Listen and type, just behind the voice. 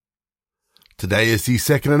Today is the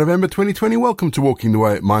 2nd of November 2020. Welcome to Walking the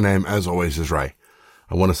Way. My name, as always, is Ray.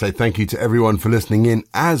 I want to say thank you to everyone for listening in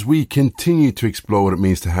as we continue to explore what it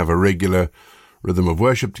means to have a regular rhythm of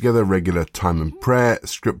worship together, regular time in prayer,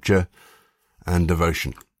 scripture, and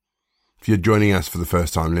devotion. If you're joining us for the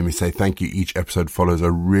first time, let me say thank you. Each episode follows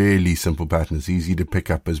a really simple pattern. It's easy to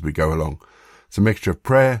pick up as we go along. It's a mixture of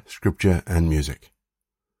prayer, scripture, and music.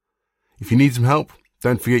 If you need some help,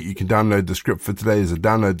 don't forget you can download the script for today. There's a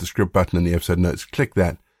download the script button in the episode notes. Click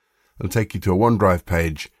that. It'll take you to a OneDrive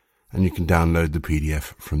page and you can download the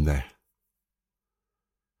PDF from there.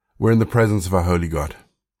 We're in the presence of our holy God.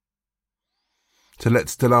 So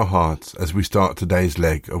let's still our hearts as we start today's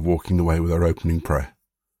leg of walking the way with our opening prayer.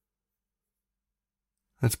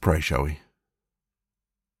 Let's pray, shall we?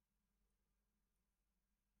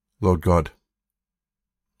 Lord God,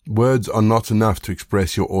 words are not enough to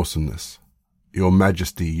express your awesomeness, your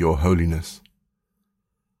majesty, your holiness.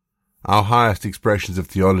 Our highest expressions of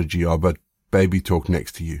theology are but baby talk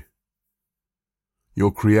next to you.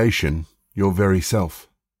 Your creation, your very self.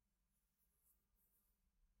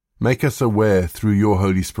 Make us aware through your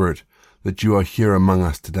Holy Spirit that you are here among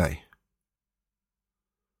us today.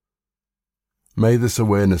 May this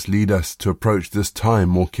awareness lead us to approach this time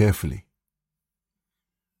more carefully.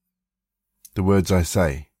 The words I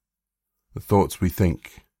say, the thoughts we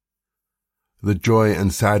think, the joy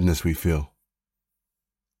and sadness we feel.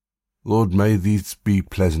 Lord, may these be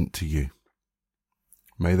pleasant to you.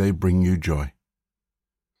 May they bring you joy.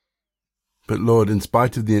 But Lord, in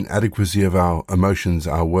spite of the inadequacy of our emotions,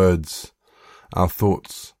 our words, our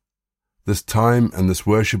thoughts, this time and this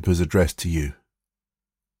worship is addressed to you.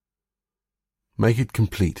 Make it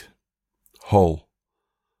complete, whole,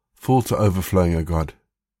 full to overflowing, O God,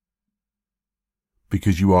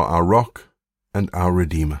 because you are our rock and our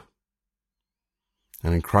Redeemer.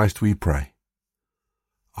 And in Christ we pray.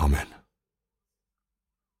 Amen.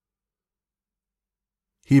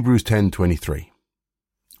 Hebrews 10:23.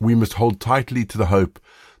 We must hold tightly to the hope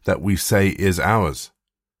that we say is ours.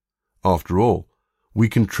 After all, we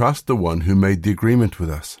can trust the one who made the agreement with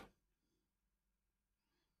us.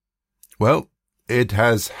 Well, it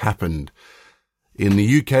has happened. In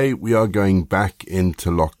the UK, we are going back into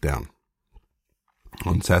lockdown.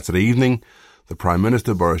 On Saturday evening, the Prime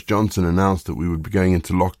Minister, Boris Johnson, announced that we would be going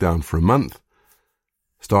into lockdown for a month,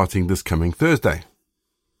 starting this coming Thursday.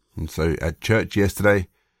 And so at church yesterday,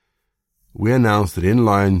 we announced that in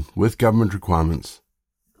line with government requirements,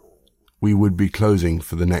 we would be closing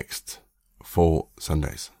for the next 4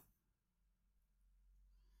 Sundays.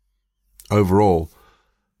 Overall,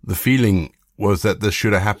 the feeling was that this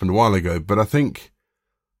should have happened a while ago, but I think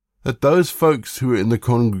that those folks who were in the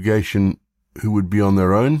congregation who would be on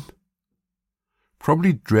their own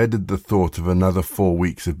probably dreaded the thought of another 4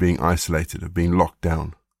 weeks of being isolated, of being locked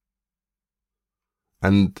down.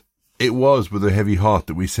 And it was with a heavy heart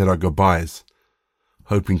that we said our goodbyes,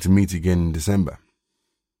 hoping to meet again in December.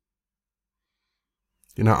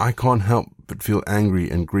 You know, I can't help but feel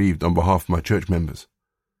angry and grieved on behalf of my church members.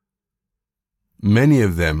 Many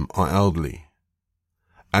of them are elderly,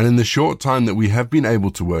 and in the short time that we have been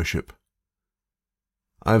able to worship,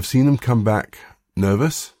 I have seen them come back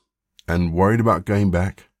nervous and worried about going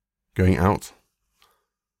out.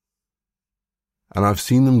 And I've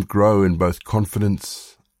seen them grow in both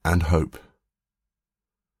confidence and hope.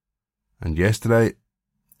 And yesterday,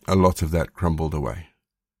 a lot of that crumbled away.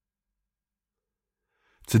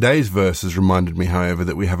 Today's verse has reminded me, however,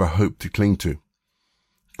 that we have a hope to cling to.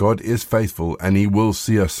 God is faithful and he will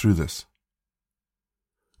see us through this.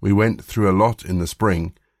 We went through a lot in the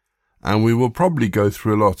spring, and we will probably go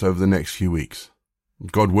through a lot over the next few weeks.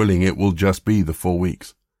 God willing, it will just be the 4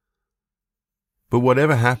 weeks. But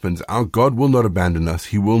whatever happens, our God will not abandon us.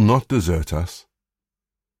 He will not desert us.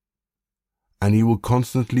 And he will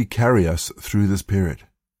constantly carry us through this period.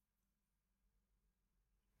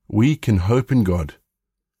 We can hope in God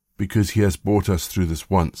because he has brought us through this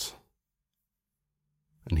once.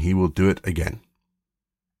 And he will do it again.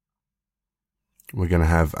 We're going to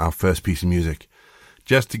have our first piece of music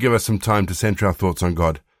just to give us some time to center our thoughts on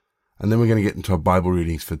God. And then we're going to get into our Bible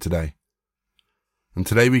readings for today. And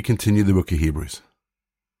today we continue the book of Hebrews.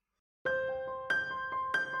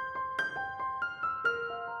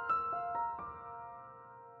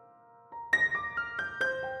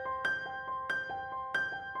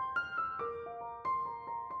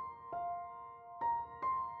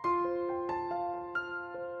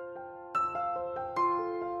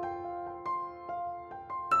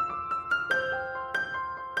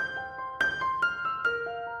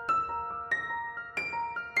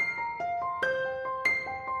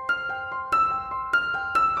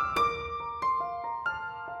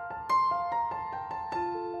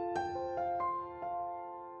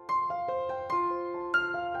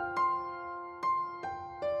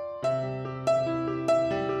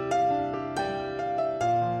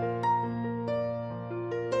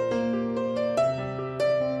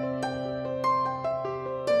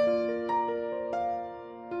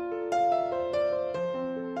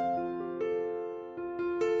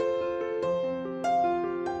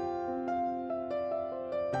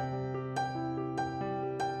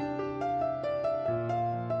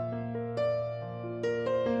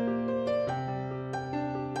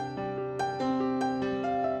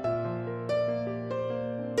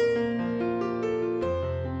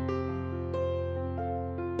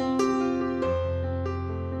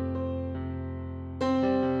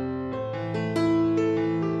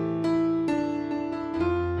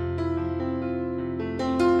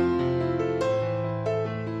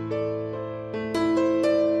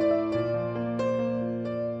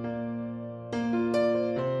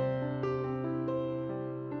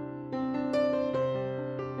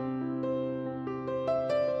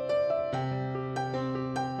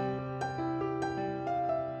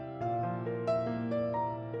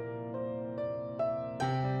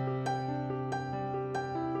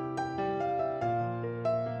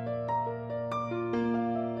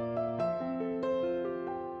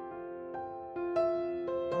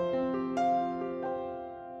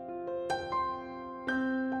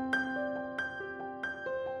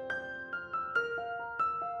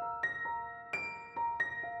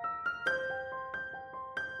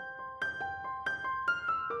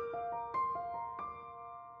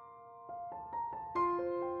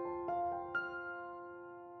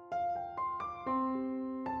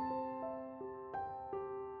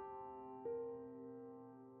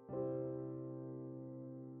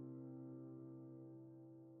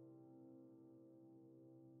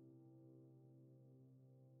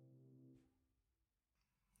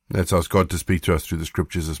 Let's ask God to speak to us through the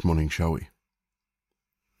scriptures this morning, shall we?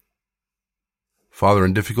 Father,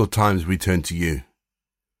 in difficult times we turn to you.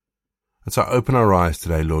 And so open our eyes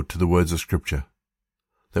today, Lord, to the words of scripture,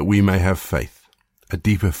 that we may have faith, a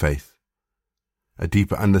deeper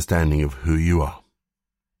understanding of who you are.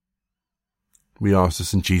 We ask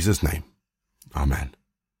this in Jesus' name. Amen.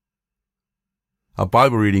 Our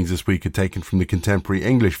Bible readings this week are taken from the Contemporary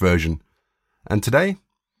English Version, and today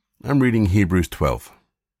I'm reading Hebrews 12.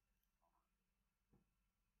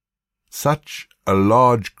 Such a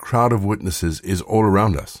large crowd of witnesses is all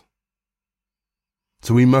around us.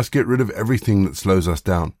 So we must get rid of everything that slows us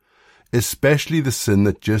down, especially the sin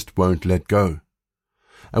that just won't let go.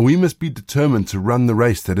 And we must be determined to run the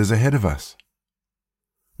race that is ahead of us.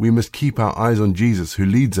 We must keep our eyes on Jesus, who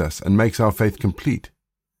leads us and makes our faith complete.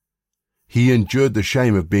 He endured the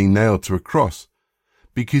shame of being nailed to a cross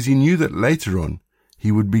because he knew that later on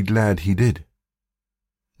he would be glad he did.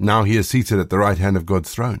 Now he is seated at the right hand of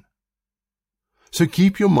God's throne. So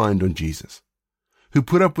keep your mind on Jesus, who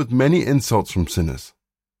put up with many insults from sinners.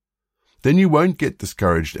 Then you won't get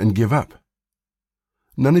discouraged and give up.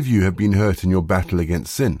 None of you have been hurt in your battle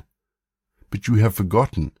against sin, but you have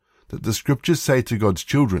forgotten that the scriptures say to God's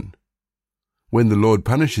children, when the Lord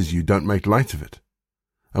punishes you, don't make light of it,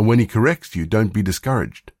 and when he corrects you, don't be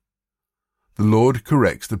discouraged. The Lord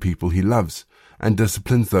corrects the people he loves and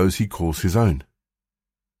disciplines those he calls his own.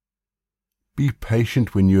 Be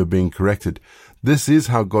patient when you are being corrected. This is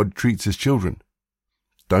how God treats his children.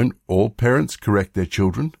 Don't all parents correct their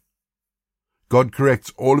children? God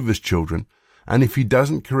corrects all of his children, and if he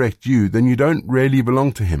doesn't correct you, then you don't really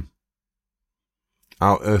belong to him.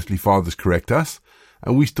 Our earthly fathers correct us,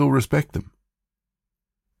 and we still respect them.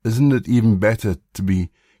 Isn't it even better to be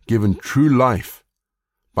given true life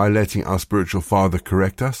by letting our spiritual Father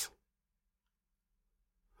correct us?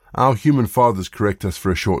 Our human fathers correct us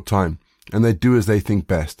for a short time, and they do as they think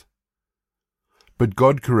best. But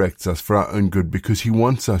God corrects us for our own good because he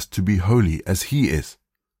wants us to be holy as he is.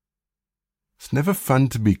 It's never fun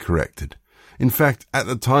to be corrected. In fact, at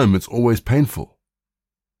the time it's always painful.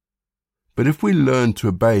 But if we learn to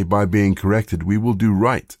obey by being corrected, we will do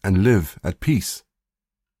right and live at peace.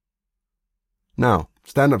 Now,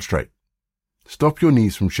 stand up straight. Stop your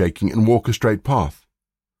knees from shaking and walk a straight path.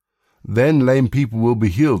 Then lame people will be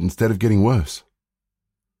healed instead of getting worse.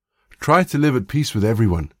 Try to live at peace with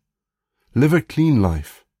everyone. Live a clean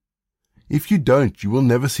life. If you don't, you will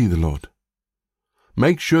never see the Lord.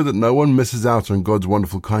 Make sure that no one misses out on God's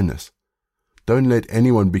wonderful kindness. Don't let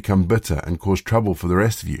anyone become bitter and cause trouble for the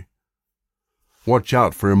rest of you. Watch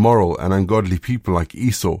out for immoral and ungodly people like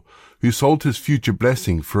Esau, who sold his future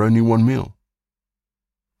blessing for only one meal.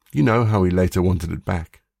 You know how he later wanted it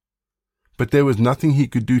back. But there was nothing he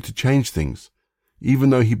could do to change things, even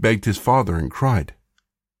though he begged his father and cried.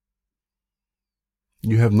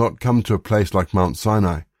 You have not come to a place like Mount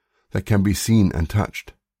Sinai that can be seen and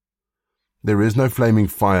touched. There is no flaming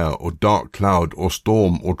fire or dark cloud or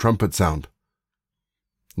storm or trumpet sound.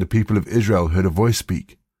 The people of Israel heard a voice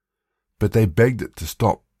speak, but they begged it to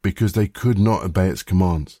stop because they could not obey its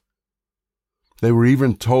commands. They were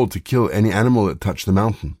even told to kill any animal that touched the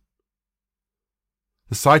mountain.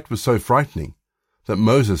 The sight was so frightening that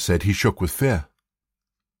Moses said he shook with fear.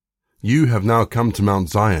 You have now come to Mount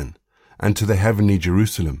Zion and to the heavenly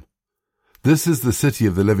Jerusalem. This is the city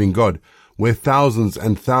of the living God, where thousands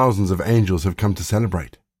and thousands of angels have come to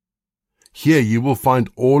celebrate. Here you will find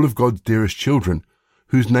all of God's dearest children,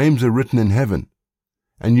 whose names are written in heaven,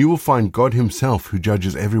 and you will find God himself who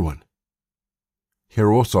judges everyone.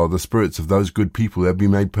 Here also are the spirits of those good people who have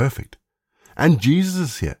been made perfect. And Jesus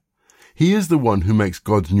is here. He is the one who makes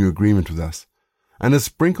God's new agreement with us, and his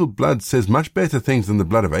sprinkled blood says much better things than the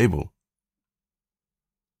blood of Abel.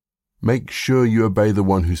 Make sure you obey the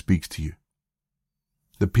one who speaks to you.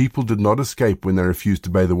 The people did not escape when they refused to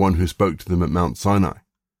obey the one who spoke to them at Mount Sinai.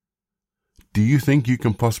 Do you think you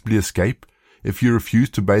can possibly escape if you refuse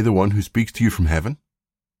to obey the one who speaks to you from heaven?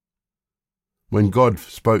 When God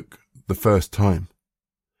spoke the first time,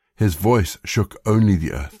 his voice shook only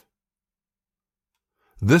the earth.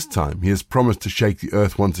 This time he has promised to shake the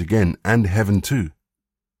earth once again and heaven too.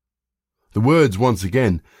 The words once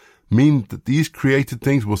again mean that these created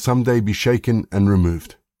things will someday be shaken and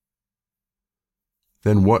removed.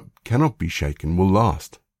 Then what cannot be shaken will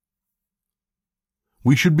last.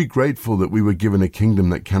 We should be grateful that we were given a kingdom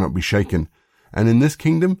that cannot be shaken, and in this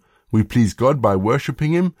kingdom we please God by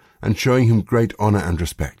worshipping him and showing him great honor and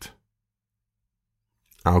respect.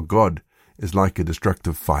 Our God is like a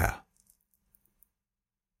destructive fire.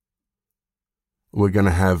 We're going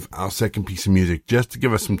to have our second piece of music just to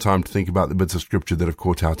give us some time to think about the bits of scripture that have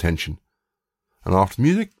caught our attention. And after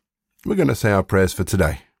music, we're going to say our prayers for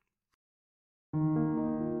today.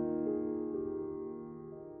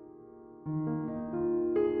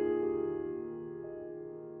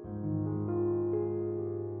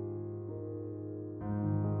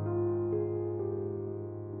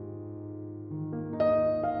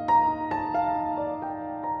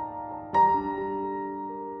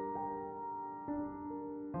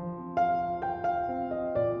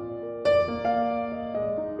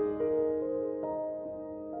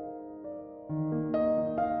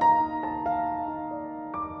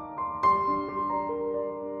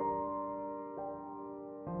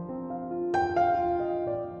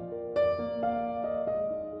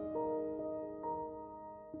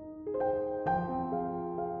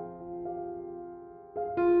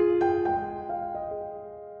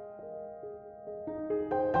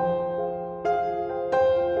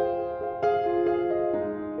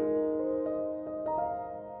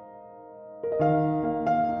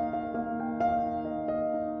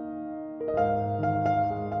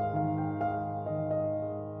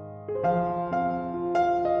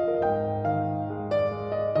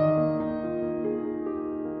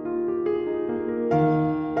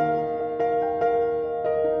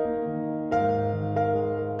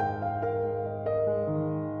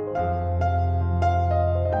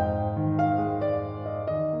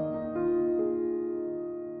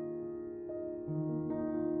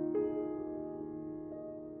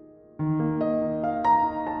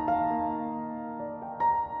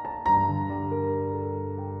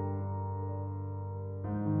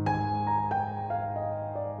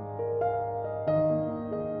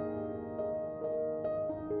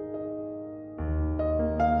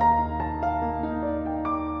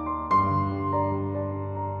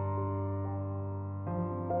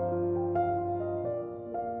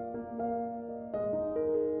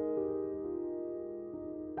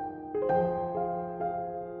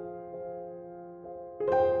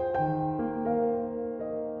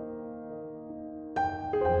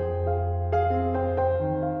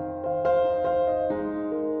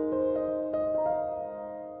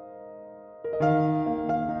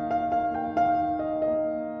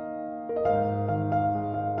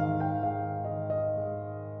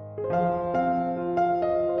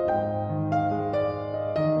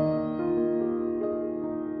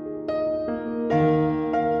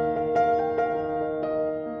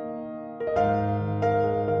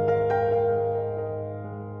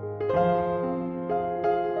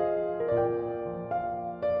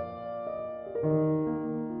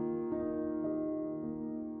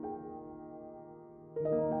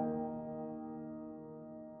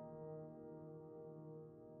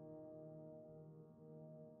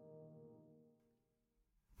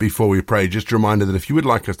 Before we pray, just a reminder that if you would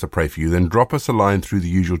like us to pray for you, then drop us a line through the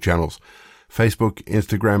usual channels. Facebook,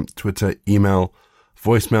 Instagram, Twitter, email,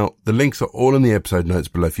 voicemail. The links are all in the episode notes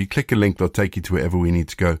below. If you click a link, they'll take you to wherever we need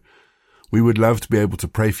to go. We would love to be able to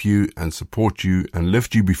pray for you and support you and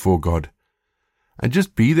lift you before God and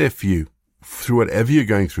just be there for you through whatever you're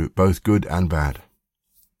going through, both good and bad.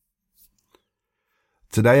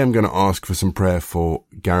 Today I'm going to ask for some prayer for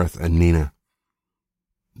Gareth and Nina.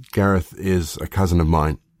 Gareth is a cousin of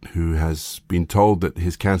mine who has been told that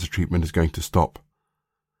his cancer treatment is going to stop.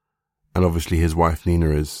 And obviously his wife Nina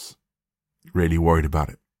is really worried about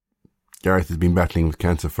it. Gareth has been battling with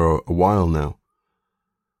cancer for a while now.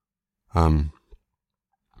 And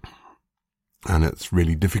it's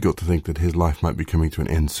really difficult to think that his life might be coming to an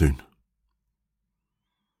end soon.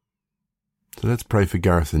 So let's pray for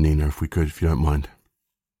Gareth and Nina if we could, if you don't mind.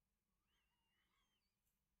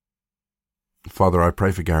 Father, I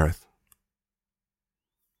pray for Gareth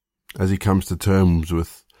as he comes to terms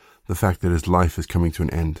with the fact that his life is coming to an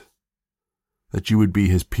end, that you would be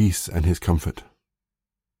his peace and his comfort.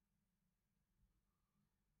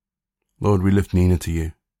 Lord, we lift Nina to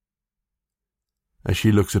you. As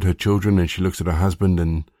she looks at her children and she looks at her husband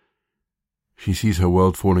and she sees her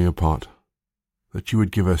world falling apart, that you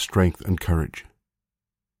would give her strength and courage.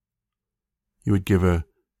 You would give her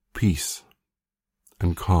peace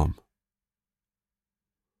and calm.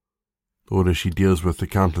 Lord, as she deals with the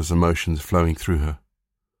countless emotions flowing through her,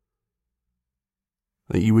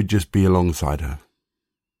 that you would just be alongside her.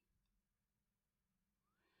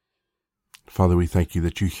 Father, we thank you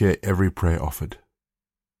that you hear every prayer offered.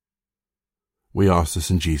 We ask this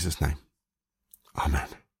in Jesus' name. Amen.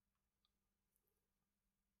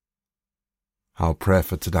 Our prayer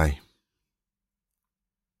for today.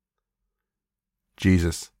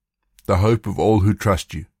 Jesus, the hope of all who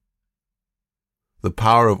trust you, the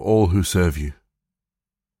power of all who serve you,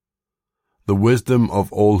 the wisdom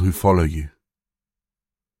of all who follow you,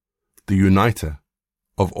 the uniter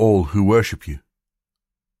of all who worship you.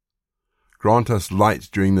 Grant us light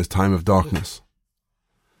during this time of darkness.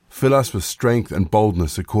 Fill us with strength and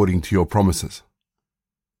boldness according to your promises.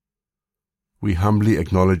 We humbly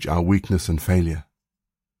acknowledge our weakness and failure,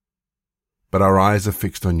 but our eyes are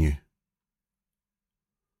fixed on you.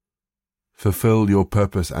 Fulfill your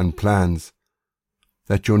purpose and plans,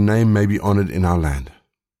 that your name may be honored in our land.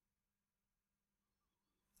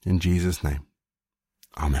 In Jesus' name,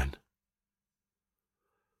 Amen.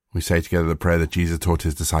 We say together the prayer that Jesus taught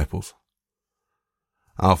his disciples.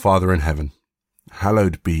 Our Father in heaven,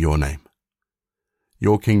 hallowed be your name.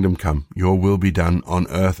 Your kingdom come, your will be done on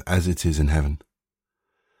earth as it is in heaven.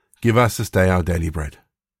 Give us this day our daily bread.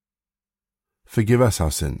 Forgive us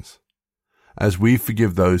our sins, as we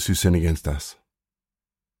forgive those who sin against us.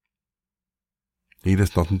 Lead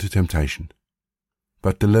us not into temptation,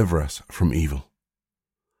 but deliver us from evil.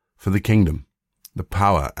 For the kingdom, the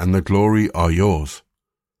power, and the glory are yours,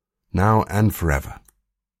 now and forever.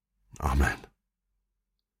 Amen.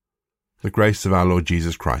 The grace of our Lord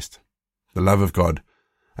Jesus Christ, the love of God,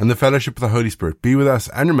 and the fellowship of the Holy Spirit be with us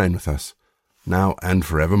and remain with us, now and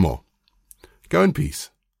forevermore. Go in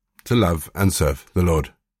peace, to love and serve the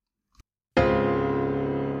Lord.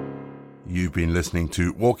 You've been listening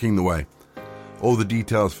to Walking the Way. All the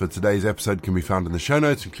details for today's episode can be found in the show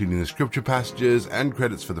notes, including the scripture passages and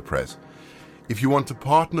credits for the press. If you want to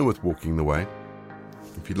partner with Walking the Way,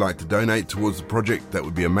 if you'd like to donate towards the project, that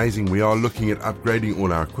would be amazing. We are looking at upgrading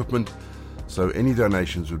all our equipment, so any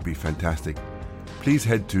donations would be fantastic. Please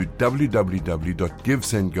head to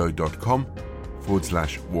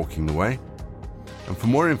www.givesendgo.com/walkingtheway. And for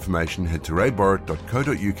more information, head to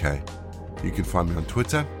rayborrett.co.uk. You can find me on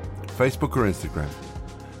Twitter, Facebook or Instagram.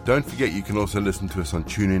 Don't forget you can also listen to us on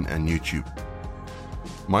TuneIn and YouTube.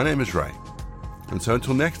 My name is Ray, and so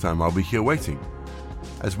until next time I'll be here waiting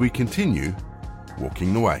as we continue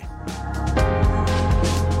walking the way.